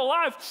eternal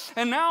life,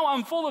 and now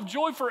I'm full of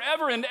joy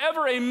forever and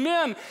ever,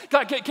 amen.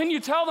 God, can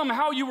you tell them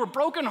how you were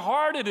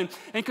brokenhearted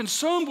and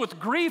consumed with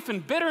grief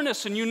and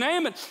bitterness, and you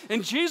name it,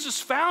 and Jesus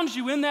found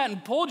you in that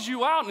and pulled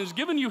you out and has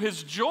given you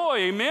his joy,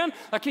 amen?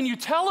 Can you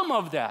tell them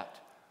of that?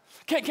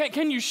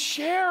 Can you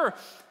share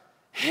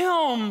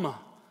him,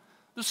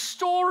 the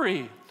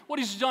story, what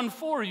he's done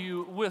for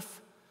you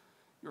with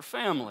your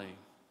family?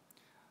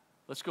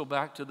 Let's go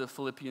back to the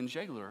Philippian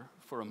jailer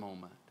for a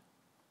moment.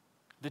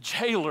 The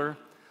jailer,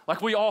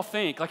 like we all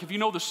think, like if you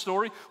know the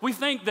story, we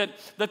think that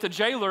the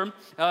jailer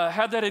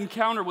had that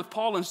encounter with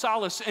Paul and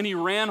Silas and he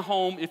ran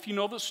home. If you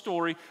know the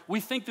story,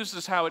 we think this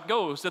is how it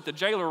goes, that the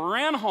jailer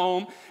ran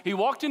home, he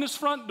walked in his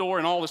front door,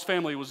 and all his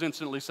family was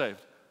instantly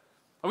saved.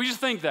 We just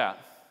think that.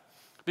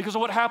 Because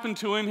of what happened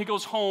to him, he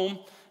goes home,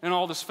 and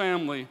all this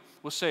family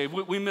was saved.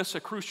 We miss a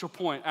crucial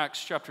point,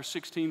 Acts chapter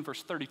 16,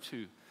 verse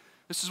 32.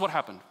 This is what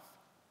happened.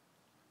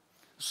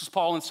 This is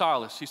Paul and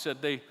Silas. He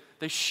said they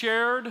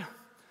shared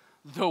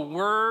the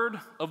word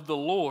of the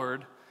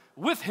Lord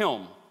with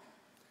him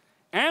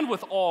and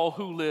with all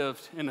who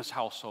lived in his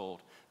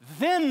household.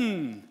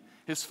 Then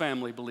his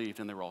family believed,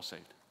 and they were all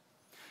saved.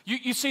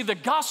 You see, the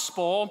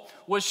gospel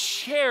was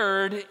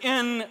shared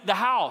in the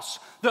house.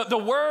 The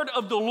word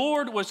of the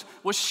Lord was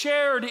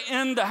shared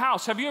in the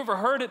house. Have you ever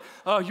heard it?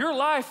 Your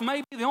life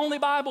may be the only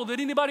Bible that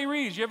anybody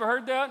reads. You ever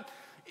heard that?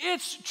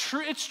 It's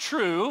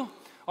true,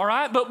 all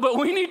right? But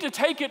we need to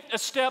take it a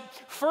step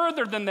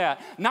further than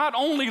that. Not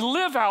only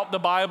live out the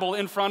Bible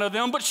in front of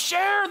them, but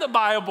share the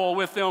Bible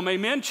with them,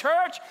 amen?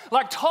 Church,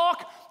 like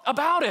talk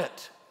about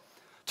it.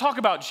 Talk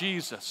about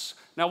Jesus.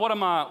 Now, what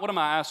am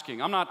I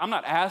asking? I'm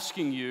not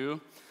asking you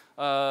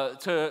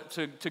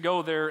to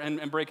go there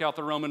and break out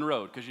the Roman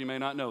road, because you may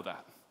not know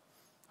that,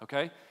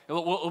 okay?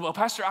 Well,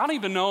 Pastor, I don't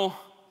even know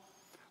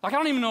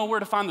where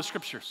to find the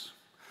scriptures.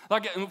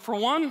 Like, for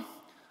one,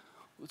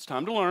 it's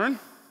time to learn.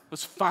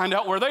 Let's find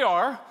out where they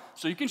are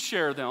so you can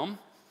share them,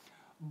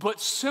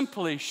 but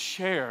simply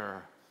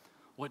share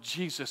what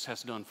Jesus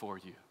has done for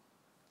you.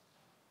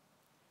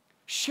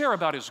 Share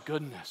about his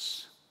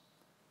goodness.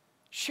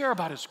 Share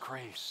about his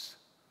grace.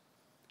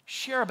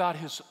 Share about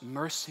his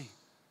mercy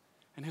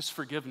and his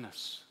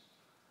forgiveness.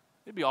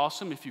 It'd be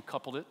awesome if you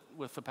coupled it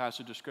with a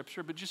passage of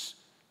scripture, but just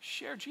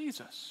share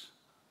Jesus.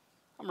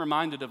 I'm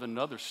reminded of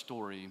another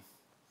story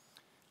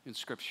in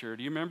scripture.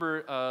 Do you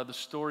remember the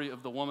story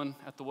of the woman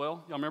at the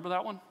well? Y'all remember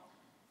that one?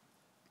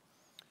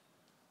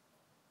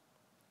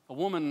 A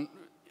woman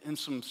in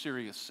some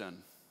serious sin,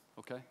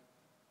 okay?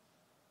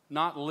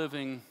 Not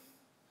living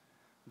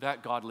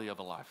that godly of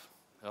a life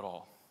at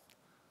all.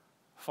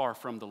 Far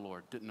from the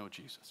Lord, didn't know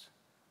Jesus.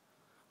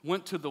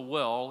 Went to the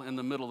well in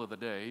the middle of the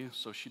day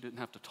so she didn't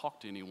have to talk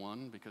to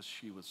anyone because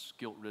she was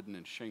guilt-ridden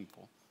and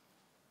shameful.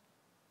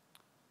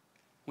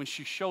 When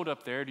she showed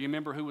up there, do you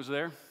remember who was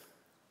there?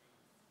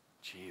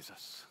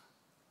 Jesus.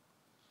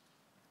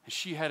 And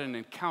she had an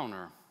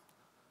encounter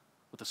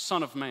with the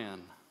Son of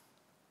Man.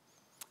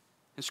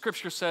 And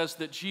Scripture says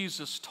that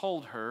Jesus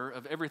told her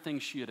of everything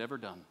she had ever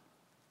done.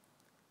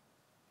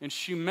 And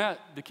she met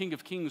the King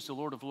of Kings, the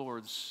Lord of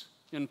Lords,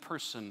 in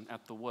person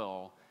at the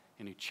well,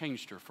 and he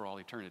changed her for all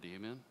eternity,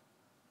 amen?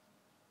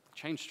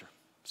 Changed her,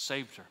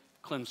 saved her,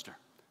 cleansed her.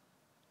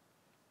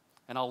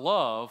 And I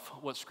love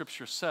what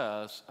Scripture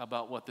says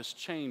about what this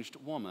changed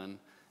woman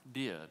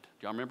did.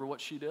 Do y'all remember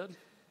what she did?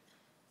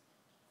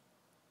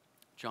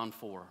 John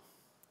 4,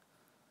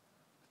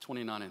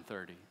 29 and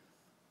 30.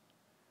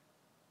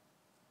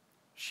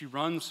 She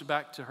runs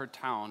back to her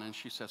town and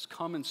she says,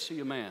 "Come and see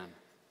a man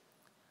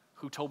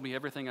who told me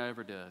everything I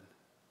ever did.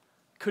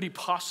 Could he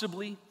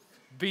possibly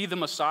be the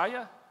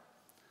Messiah?"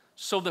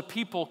 So the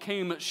people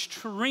came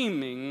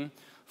streaming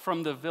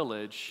from the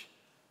village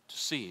to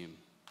see him.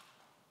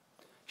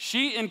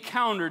 She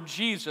encountered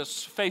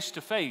Jesus face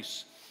to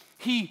face.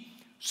 He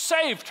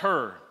saved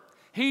her.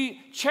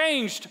 He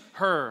changed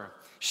her.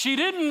 She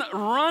didn't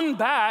run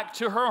back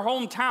to her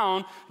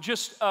hometown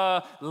just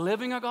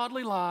living a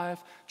godly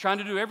life, trying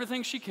to do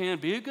everything she can,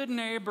 be a good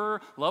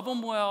neighbor, love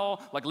them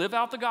well, like live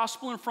out the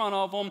gospel in front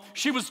of them.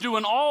 She was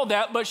doing all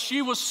that, but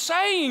she was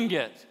saying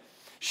it.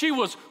 She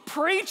was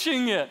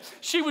preaching it.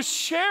 She was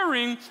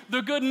sharing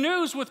the good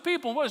news with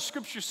people. What does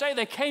Scripture say?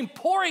 They came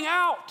pouring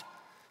out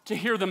to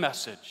hear the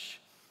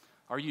message.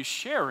 Are you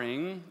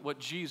sharing what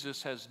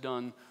Jesus has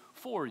done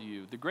for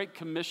you? The Great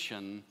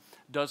Commission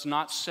does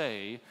not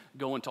say,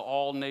 go into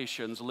all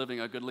nations living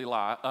a godly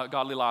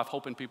life,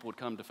 hoping people would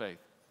come to faith.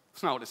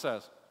 That's not what it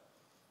says.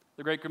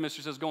 The Great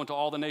Commission says, go into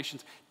all the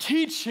nations,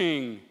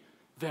 teaching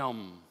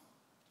them.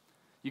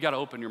 You got to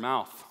open your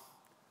mouth.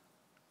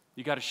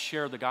 You got to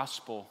share the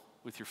gospel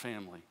with your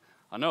family.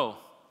 I know,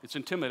 it's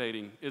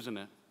intimidating, isn't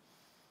it?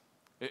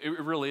 It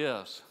really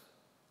is.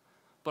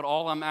 But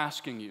all I'm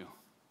asking you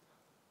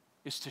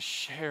is to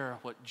share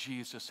what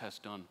Jesus has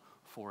done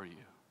for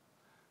you.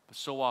 But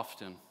so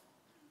often,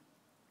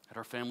 at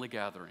our family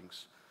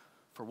gatherings,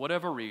 for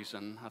whatever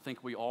reason, I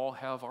think we all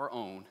have our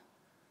own,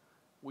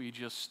 we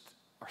just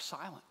are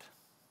silent.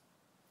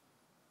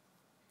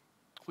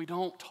 We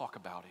don't talk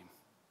about him.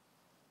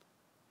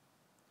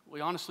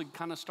 We honestly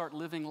kind of start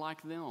living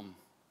like them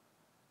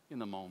in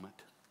the moment.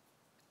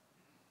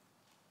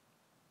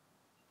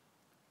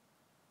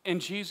 And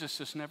Jesus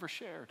is never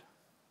shared.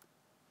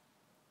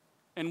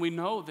 And we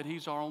know that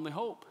he's our only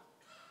hope.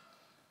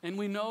 And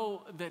we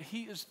know that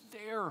he is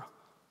their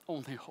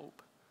only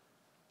hope.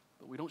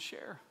 But we don't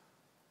share.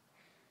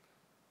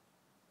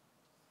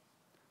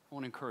 I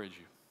want to encourage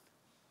you.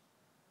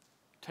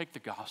 Take the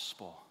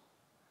gospel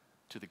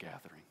to the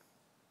gathering.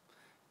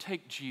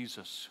 Take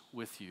Jesus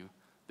with you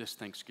this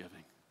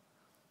Thanksgiving.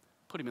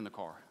 Put him in the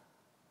car.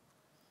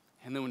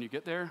 And then when you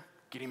get there,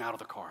 get him out of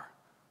the car.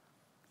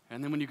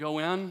 And then when you go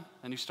in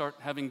and you start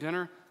having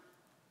dinner,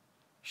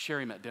 share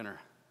him at dinner.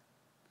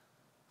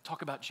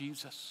 Talk about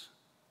Jesus.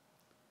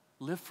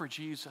 Live for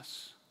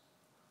Jesus.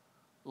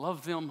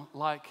 Love them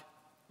like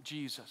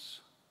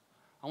Jesus.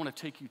 I want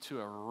to take you to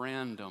a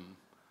random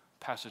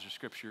passage of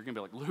Scripture. You're going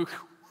to be like, Luke,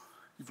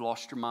 you've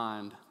lost your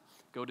mind.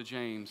 Go to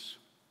James.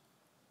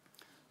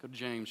 Go to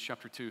James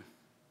chapter 2.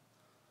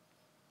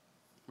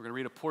 We're going to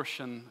read a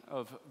portion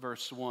of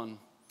verse 1,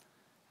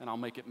 and I'll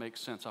make it make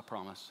sense, I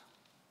promise.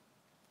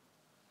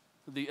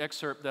 The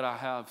excerpt that I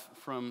have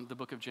from the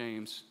book of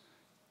James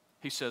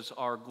He says,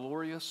 our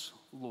glorious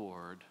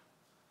Lord,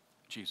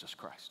 Jesus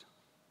Christ.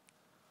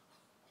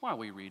 Why are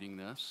we reading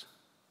this?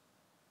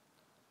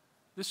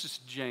 This is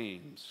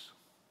James,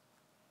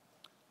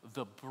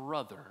 the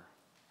brother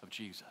of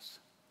Jesus.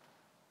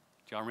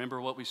 Do y'all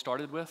remember what we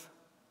started with?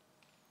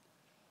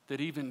 That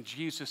even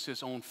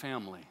Jesus' own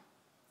family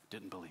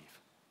didn't believe.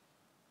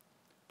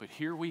 But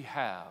here we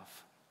have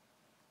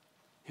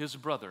his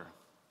brother,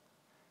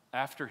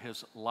 after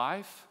his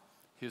life,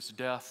 his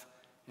death,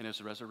 and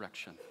his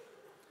resurrection,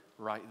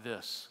 write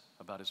this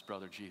about his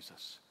brother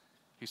Jesus.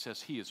 He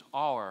says, he is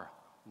our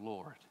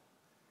Lord,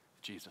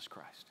 Jesus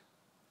Christ.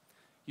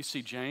 You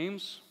see,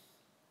 James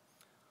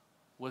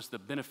was the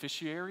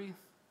beneficiary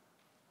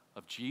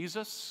of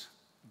Jesus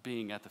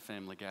being at the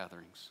family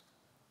gatherings.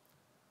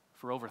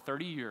 For over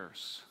 30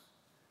 years,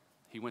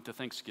 he went to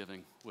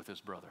Thanksgiving with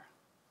his brother.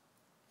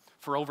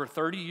 For over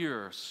 30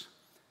 years,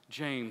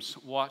 James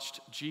watched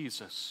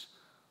Jesus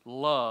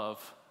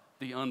love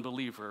the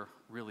unbeliever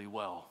really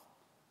well.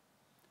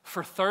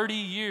 For 30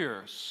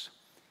 years,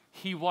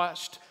 he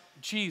watched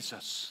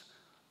Jesus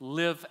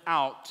live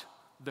out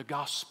the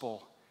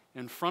gospel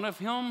in front of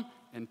him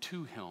and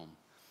to him.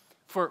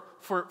 For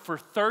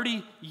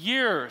 30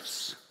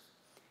 years,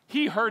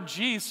 he heard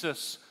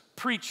Jesus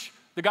preach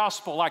the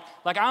gospel like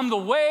I'm the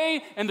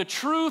way and the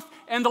truth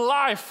and the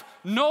life.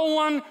 No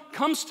one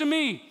comes to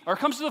me or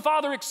comes to the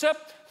Father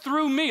except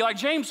through me. Like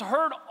James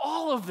heard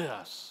all of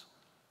this.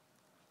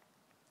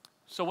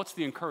 So what's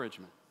the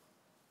encouragement?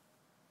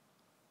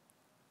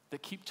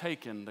 That keep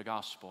taking the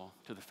gospel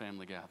to the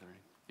family gathering.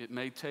 It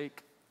may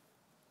take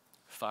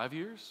 5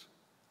 years.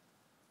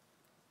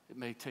 It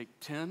may take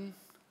 10.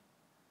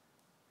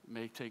 It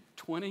may take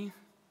 20.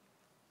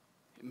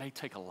 It may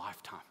take a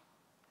lifetime.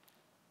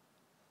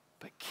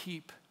 But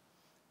keep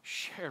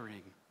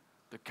sharing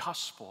the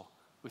gospel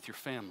with your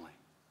family.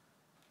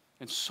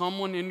 And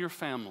someone in your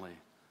family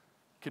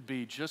could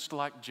be just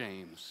like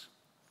James,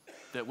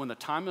 that when the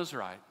time is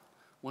right,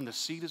 when the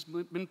seed has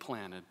been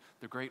planted,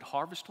 the great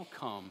harvest will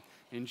come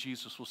and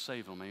Jesus will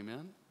save them.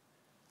 Amen?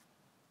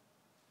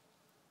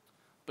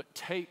 But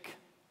take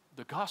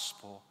the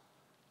gospel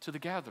to the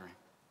gathering.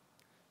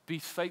 Be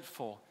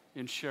faithful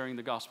in sharing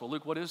the gospel.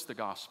 Luke, what is the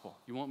gospel?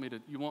 You want me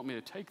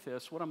to take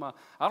this? What am I?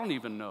 I don't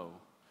even know.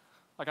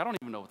 I don't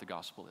even know what the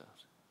gospel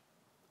is.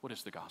 What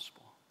is the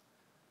gospel?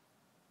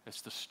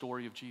 It's the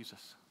story of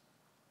Jesus.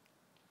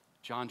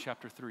 John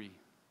chapter 3.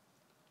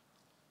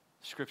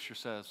 Scripture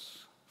says,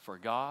 for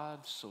God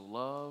so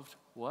loved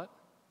what?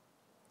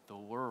 The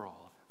world.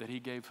 That he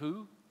gave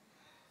who?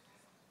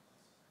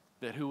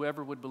 That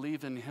whoever would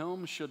believe in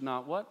him should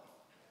not what?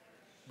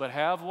 But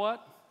have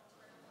what?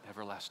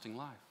 Everlasting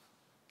life.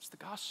 It's the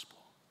gospel.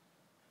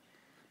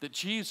 That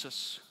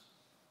Jesus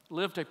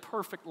lived a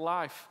perfect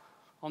life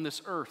on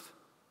this earth,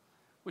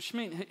 which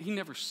means he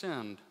never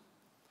sinned.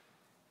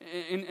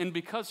 And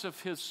because of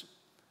his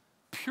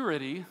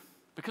purity,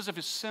 because of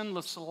his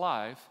sinless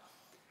life,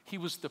 he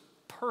was the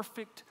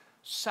perfect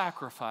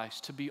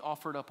sacrifice to be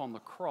offered up on the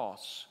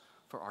cross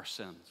for our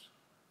sins.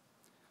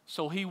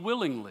 So he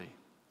willingly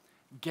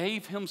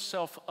gave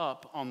himself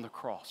up on the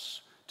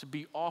cross to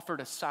be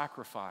offered a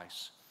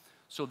sacrifice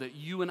so that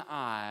you and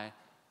I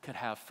could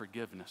have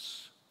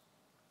forgiveness.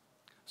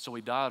 So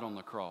he died on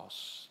the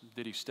cross.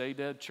 Did he stay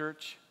dead,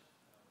 church?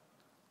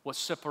 What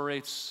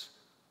separates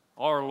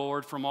our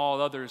Lord from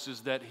all others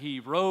is that he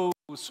rose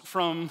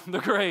from the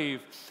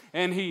grave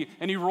and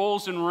he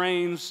rolls and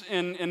reigns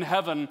in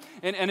heaven.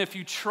 And if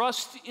you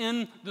trust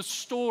in the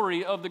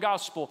story of the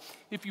gospel,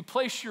 if you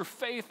place your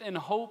faith and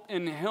hope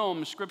in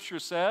him, Scripture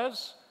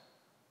says,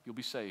 you'll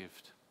be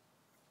saved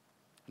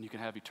and you can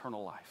have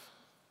eternal life.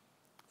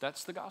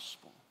 That's the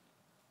gospel.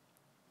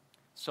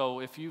 So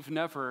if you've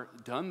never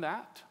done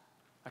that,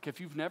 like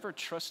if you've never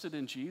trusted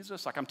in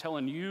Jesus, like I'm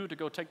telling you to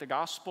go take the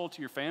gospel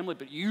to your family,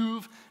 but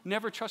you've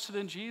never trusted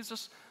in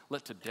Jesus,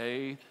 let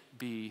today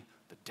be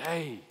the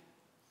day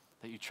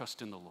that you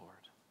trust in the Lord.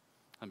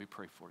 Let me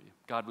pray for you.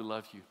 God, we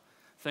love you.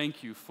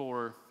 Thank you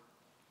for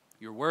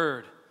your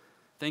word.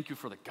 Thank you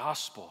for the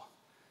gospel.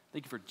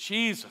 Thank you for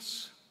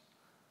Jesus.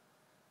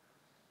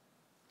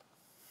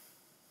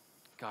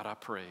 God, I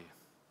pray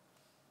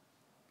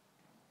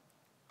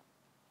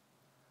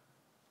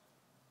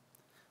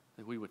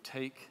that we would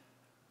take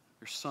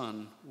your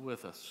Son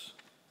with us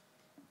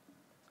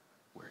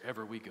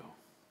wherever we go.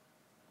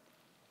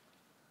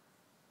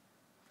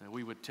 That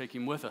we would take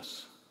him with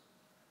us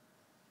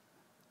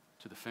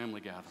to the family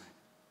gathering.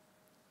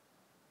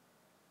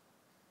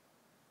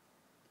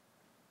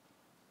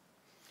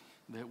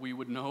 That we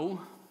would know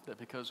that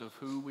because of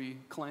who we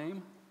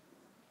claim,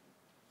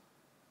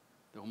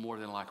 there will more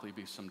than likely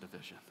be some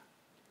division.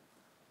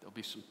 There'll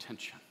be some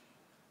tension.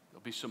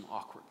 There'll be some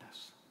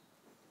awkwardness.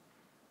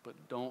 But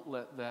don't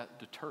let that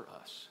deter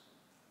us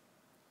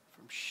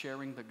from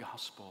sharing the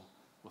gospel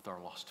with our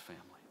lost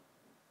family.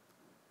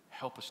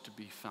 Help us to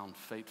be found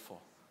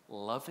faithful,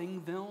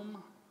 loving them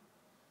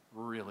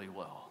really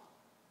well,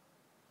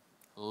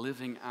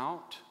 living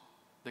out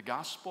the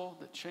gospel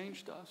that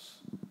changed us,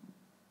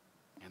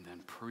 and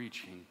then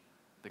preaching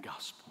the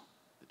gospel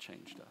that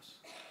changed us.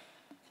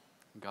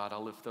 God, I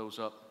lift those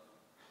up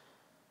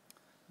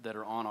that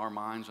are on our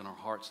minds and our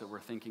hearts that we're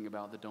thinking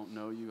about that don't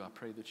know you. I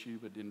pray that you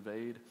would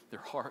invade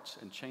their hearts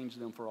and change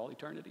them for all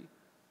eternity.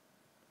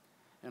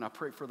 And I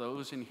pray for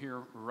those in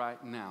here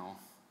right now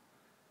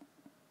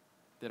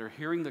that are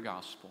hearing the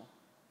gospel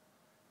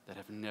that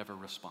have never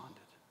responded.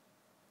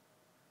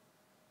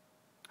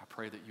 I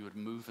pray that you would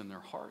move in their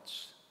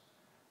hearts,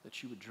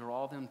 that you would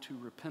draw them to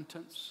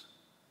repentance,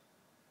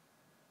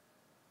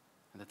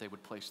 and that they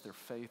would place their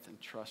faith and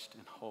trust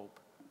and hope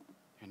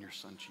in your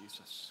Son,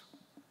 Jesus.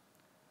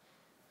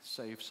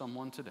 Save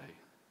someone today.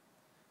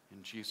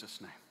 In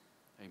Jesus' name,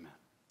 amen.